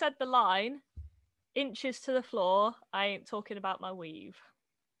 Who said the line, "Inches to the floor, I ain't talking about my weave"?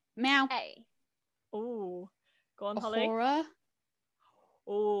 Meow. A. Oh, go on, Holly. Horror.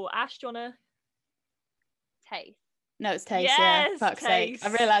 Oh, Ash, do you wanna? Taste. No, it's Taste. Yes, yeah. Fuck's Taste. sake.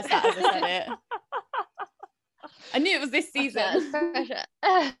 I realised that as I said it. I knew it was this season.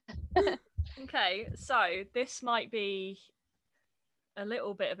 Okay, so this might be a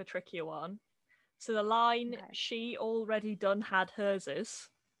little bit of a trickier one. So the line, "She already done had herses,"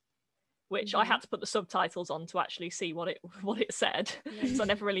 which I had to put the subtitles on to actually see what it said, so I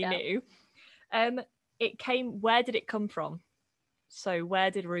never really knew. Where did it come from? So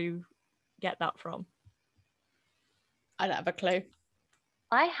where did Rue get that from? I don't have a clue.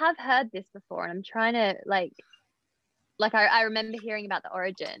 I have heard this before, and I'm trying to like I remember hearing about the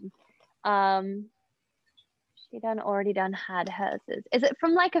origin. She already done had hers. Is it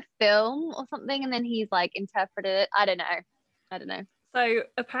from like a film or something? And then he's like interpreted it. I don't know. So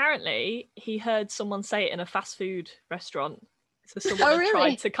apparently he heard someone say it in a fast food restaurant. So someone had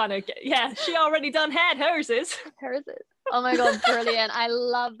tried to kind of she already done had hers is. Hers is. Oh my god, brilliant. I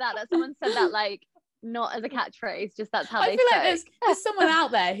love that someone said that, like, not as a catchquote, just that's how they feel spoke. like there's someone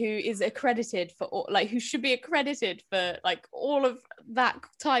out there who is accredited for all, like, who should be accredited for like all of that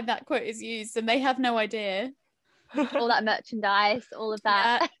time that quote is used, and they have no idea. all that merchandise, all of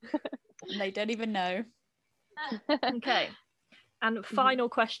that. Yeah. They don't even know. Okay. And final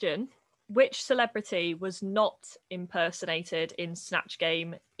question. Which celebrity was not impersonated in Snatch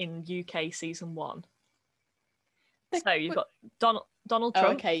Game in UK season 1? So you've got Donald Trump.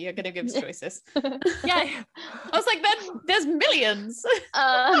 Oh, okay, you're going to give us choices. Yeah. I was like, there's millions.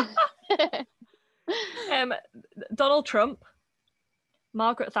 Donald Trump,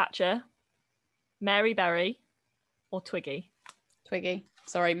 Margaret Thatcher, Mary Berry, or Twiggy? Twiggy.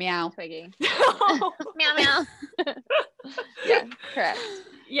 Sorry, meow. Twiggy. Meow meow. Yeah, correct.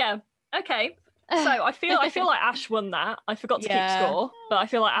 Yeah. Okay. So I feel like Ash won that. I forgot to keep score, but I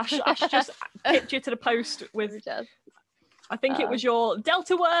feel like Ash just pipped you to the post with. I think it was your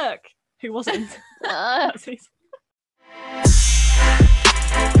Delta Work. Who was it?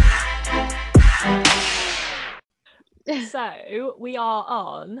 So we are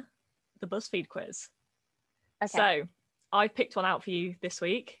on the BuzzFeed quiz. Okay. So I've picked one out for you this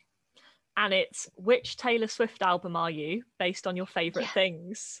week, and it's which Taylor Swift album are you, based on your favourite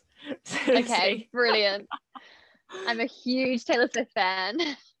things. Okay, brilliant. I'm a huge Taylor Swift fan,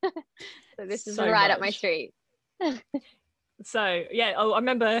 so this is right up my street. So yeah, I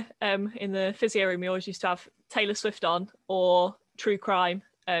remember in the physio room we always used to have Taylor Swift on, or true crime.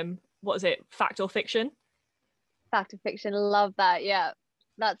 What is it, fact or fiction? Fact or fiction, love that. Yeah,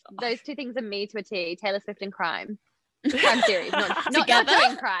 those two things are me to a T. Taylor Swift and crime series, not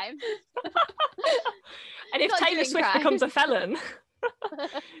doing crime. And if Taylor Swift becomes a felon.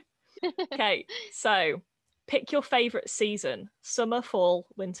 Okay, so pick your favourite season: summer, fall,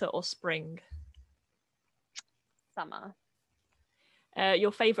 winter, or spring. Summer.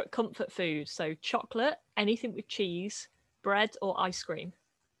 Your favourite comfort food: so chocolate, anything with cheese, bread, or ice cream.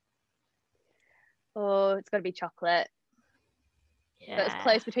 Oh, it's got to be chocolate. Yeah. But it's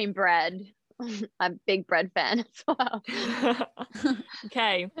close between bread. I'm a big bread fan as well.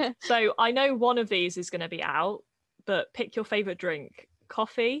 Okay, so I know one of these is going to be out, but pick your favourite drink: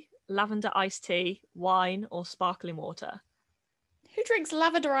 coffee, lavender iced tea, wine, or sparkling water. Who drinks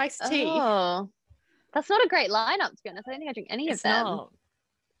lavender iced tea? Oh, that's not a great lineup, to be honest. I don't think I drink any of them.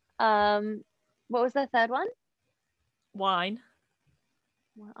 Not. What was the third one? Wine.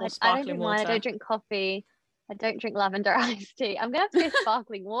 I don't drink wine. water. I don't drink coffee. I don't drink lavender iced tea. I'm gonna have to go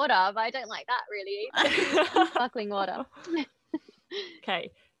sparkling water, but I don't like that really either. Sparkling water.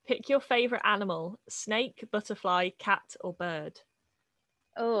 Okay, pick your favourite animal: snake, butterfly, cat, or bird.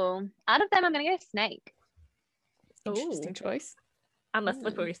 Oh, out of them, I'm gonna go snake. Interesting choice. And the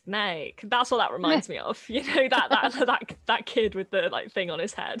slippery snake. That's what that reminds me of. You know, that kid with the like thing on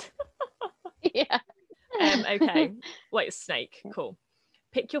his head. Yeah. Okay. Wait, snake. Cool.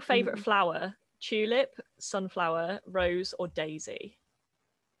 Pick your favourite flower: tulip, sunflower, rose, or daisy.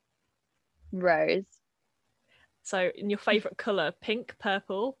 Rose. So, in your favourite colour: pink,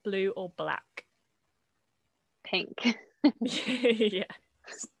 purple, blue, or black? Pink. Yeah.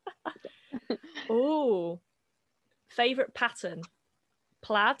 Oh. Favourite pattern: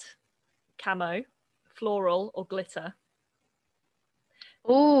 plaid, camo, floral, or glitter?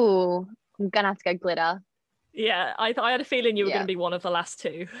 Oh, I'm gonna have to go glitter. Yeah, I had a feeling you were going to be one of the last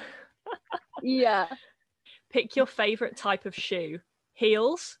two. Yeah. Pick your favourite type of shoe: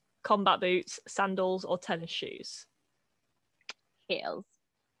 heels, combat boots, sandals, or tennis shoes. Heels.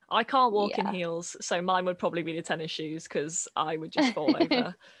 I can't walk in heels, so mine would probably be the tennis shoes because I would just fall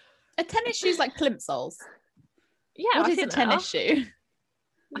over. Are tennis shoes like plimsolls? Yeah, what is a tennis shoe?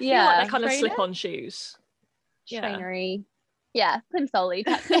 I feel like they're kind of slip-on shoes. Trainery. Yeah, plimsolly.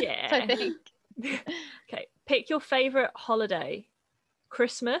 Yeah. I think. Okay, pick your favourite holiday: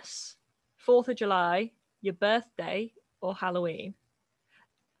 Christmas, 4th of July, your birthday, or Halloween.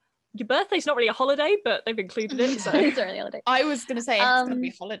 Your birthday's not really a holiday, but they've included it. So It's a really holiday. I was going to say it's going to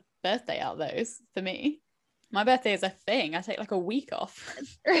be a birthday out of those for me. My birthday is a thing. I take like a week off.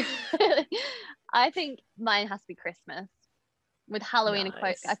 I think mine has to be Christmas, with Halloween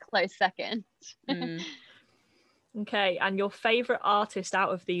a close second. Okay, and your favourite artist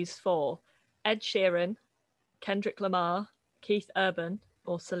out of these four: Ed Sheeran, Kendrick Lamar, Keith Urban,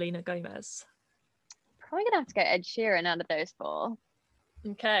 or Selena Gomez? Probably gonna have to go Ed Sheeran out of those four.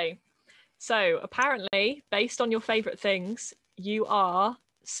 Okay, so apparently, based on your favourite things, you are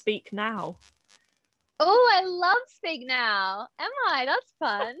Speak Now. Oh, I love Speak Now. Am I? That's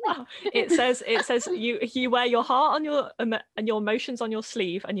fun. It says you wear your heart on your and your emotions on your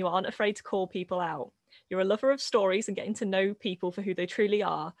sleeve, and you aren't afraid to call people out. You're a lover of stories and getting to know people for who they truly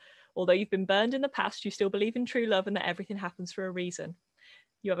are. Although you've been burned in the past, you still believe in true love and that everything happens for a reason.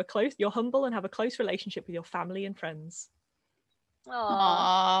 You're humble and have a close relationship with your family and friends.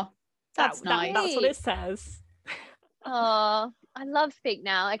 Aww, that's nice. That's what it says. Oh, I love Speak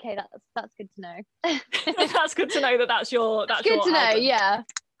Now. Okay, that's good to know. That's good to know that that's your That's good your to know. album. Yeah,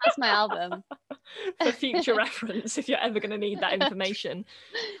 that's my album. For future reference, if you're ever going to need that information.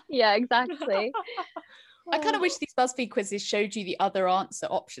 Yeah, exactly. I kind of wish these BuzzFeed quizzes showed you the other answer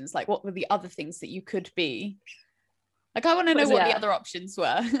options. Like, what were the other things that you could be? Like, I want to know what the other options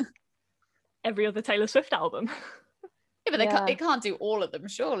were. Every other Taylor Swift album. Yeah, but it can't do all of them,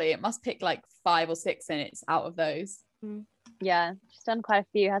 surely. It must pick like 5 or 6 and it's out of those. Yeah, she's done quite a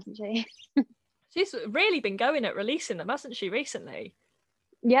few, hasn't she? She's really been going at releasing them, hasn't she, recently?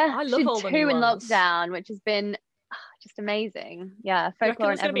 Yeah, I love all the new two in ones. lockdown, which has been just amazing. Yeah,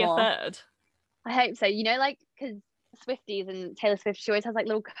 Folklore and Evermore. Be a third? I hope so. You know, like, because Swifties and Taylor Swift, she always has like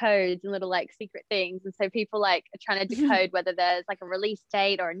little codes and little like secret things, and so people like are trying to decode whether there's like a release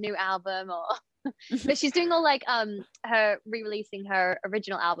date or a new album or. But she's doing all like her re-releasing her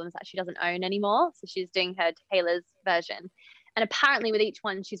original albums that she doesn't own anymore, so she's doing her Taylor's version, and apparently with each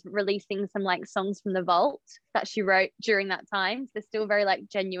one she's releasing some like songs from the vault that she wrote during that time, so they're still very like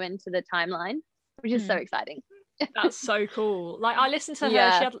genuine to the timeline, which is so exciting. That's so cool. Like, I listened to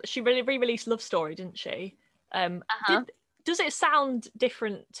her. She really re-released Love Story, didn't she? Does it sound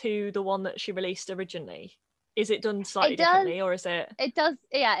different to the one that she released originally? Is it done slightly differently, or is it? It does,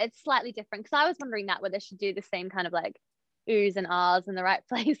 yeah, it's slightly different, because I was wondering that whether she do the same kind of like oohs and ahs in the right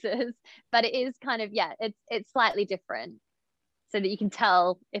places, but it is kind of, it's slightly different, so that you can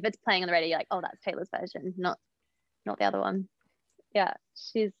tell if it's playing on the radio, like, oh, that's Taylor's version, not the other one. Yeah,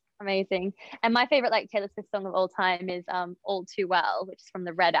 she's amazing. And my favorite like Taylor Swift song of all time is All Too Well, which is from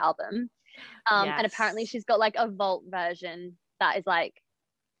the Red album. And apparently she's got like a vault version that is like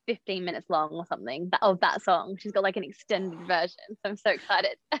 15 minutes long or something of that song. She's got like an extended version, so I'm so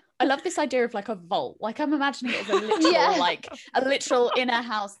excited. I love this idea of like a vault. Like, I'm imagining it as a literal like a literal inner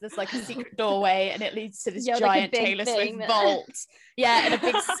house. There's like a secret doorway and it leads to this giant like Taylor Swift vault. Yeah, and a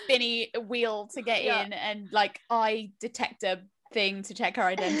big spinny wheel to get in, and like eye detector thing to check her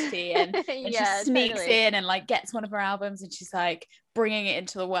identity, and she sneaks in and like gets one of her albums and she's like bringing it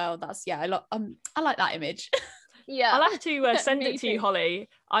into the world. That's I like that image. Yeah, I'll have to send it to you, Holly.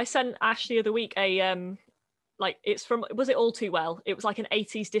 I sent Ash the other week a like, it's from, was it All Too Well? It was like an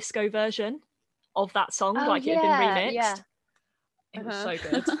 80s disco version of that song, it had been remixed. It was so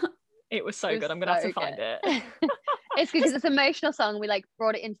good. It was so good. I'm gonna have to find it. It's good because it's an emotional song. We like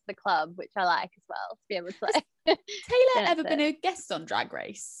brought it into the club, which I like as well, to be able to play. Taylor ever been a guest on Drag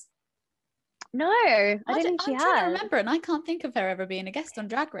Race? No, I don't think she has. I remember, and I can't think of her ever being a guest on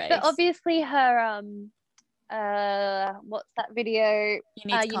Drag Race. But obviously her what's that video? You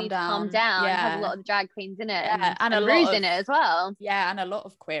Need to Calm Down. Yeah, has a lot of the drag queens in it, and a Rue's lot in it as well. Yeah, and a lot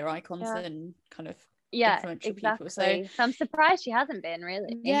of queer icons and kind of influential people. So I'm surprised she hasn't been,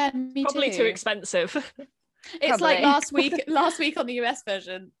 really. Yeah, me probably too expensive. It's like last week on the US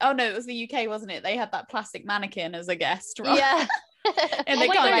version. Oh no, it was the UK, wasn't it? They had that plastic mannequin as a guest, right? Yeah. And they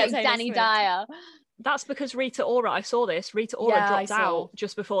can't get Danny Dyer. That's because Rita Ora, I saw this, Rita Ora dropped out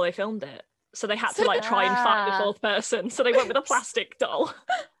just before they filmed it. So they had to like try and find a fourth person. So they went with a plastic doll.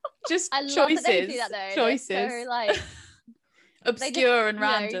 Just I choices. Love that they do that, though. Choices. So, like, obscure and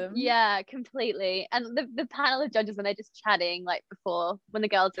random. Yeah, completely. And the panel of judges, when they're just chatting, like before, when the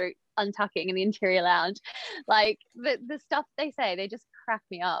girls are untucking in the interior lounge, like the stuff they say, they just crack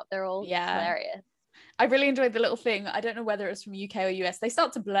me up. They're all hilarious. I really enjoyed the little thing. I don't know whether it's from UK or US. They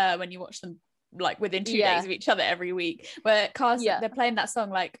start to blur when you watch them like within 2 days of each other every week, where Carson they're playing that song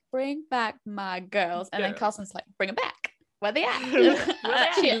like "Bring Back My Girls," and then Carson's like "Bring them back, where they at?" I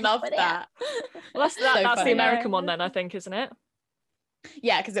actually love that. Well, that's the American one then, I think, isn't it?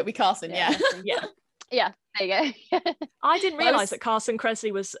 Yeah, because it'll be Carson. Yeah. There you go. I didn't realise that Carson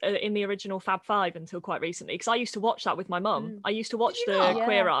Kressley was in the original Fab Five until quite recently, because I used to watch that with my mum. I used to watch the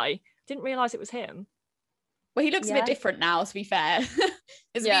Queer Eye. Didn't realise it was him. Well, he looks a bit different now, to be fair.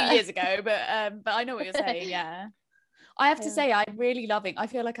 It's a few years ago, but I know what you're saying. Yeah, I have to say, I'm really loving. I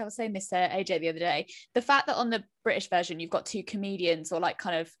feel like I was saying this to AJ the other day. The fact that on the British version you've got 2 comedians or like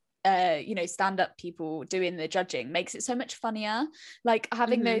kind of stand-up people doing the judging makes it so much funnier. Like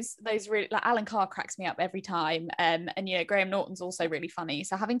having those really, like Alan Carr cracks me up every time, and Graham Norton's also really funny.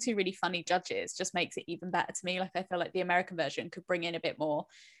 So having 2 really funny judges just makes it even better to me. Like I feel like the American version could bring in a bit more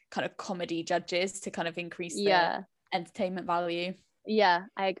kind of comedy judges to kind of increase the entertainment value. Yeah,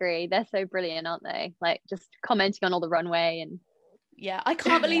 I agree. They're so brilliant, aren't they? Like just commenting on all the runway and I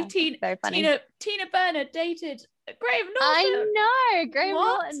can't believe Tina Burner dated Graham Norton. I know, Graham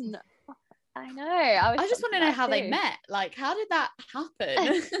Norton. I know. I just want to know how they met. Like, how did that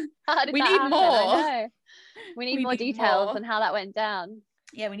happen? We need more. We need more details on how that went down.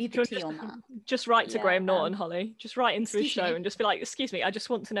 Yeah, we need the tea on that. Just write to Yeah. Graham Norton, Holly. Just write into his Excuse show me. and just be like, excuse me, I just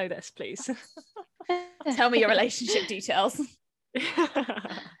want to know this, please. Tell me your relationship details.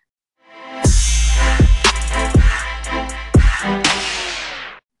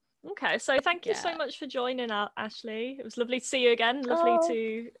 Okay, so thank you so much for joining us, Ashley. It was lovely to see you again. Lovely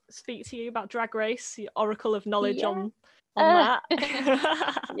to speak to you about Drag Race, the oracle of knowledge on that.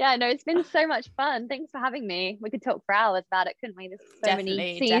 Yeah, no, it's been so much fun. Thanks for having me. We could talk for hours about it, couldn't we? There's so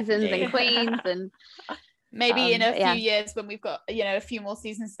many seasons and queens, and maybe in a few years when we've got a few more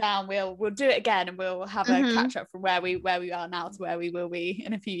seasons down, we'll do it again, and we'll have a catch up from where we are now to where we will be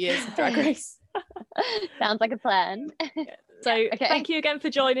in a few years of Drag Race. Sounds like a plan. So thank you again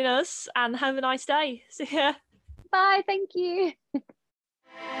for joining us, and have a nice day. See ya. Bye. Thank you.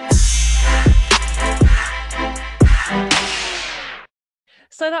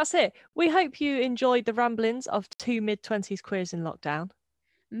 So that's it. We hope you enjoyed the ramblings of two mid-20s queers in lockdown.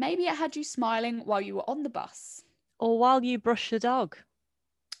 Maybe it had you smiling while you were on the bus. Or while you brush the dog.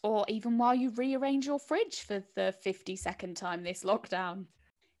 Or even while you rearrange your fridge for the 52nd time this lockdown.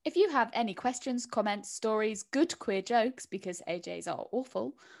 If you have any questions, comments, stories, good queer jokes, because AJs are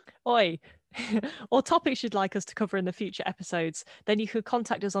awful. Oi. Or topics you'd like us to cover in the future episodes, then you could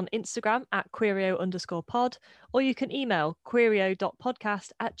contact us on Instagram at queerio_pod, or you can email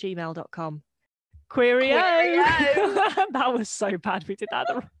queerio.podcast@gmail.com. Queerio! That was so bad we did that.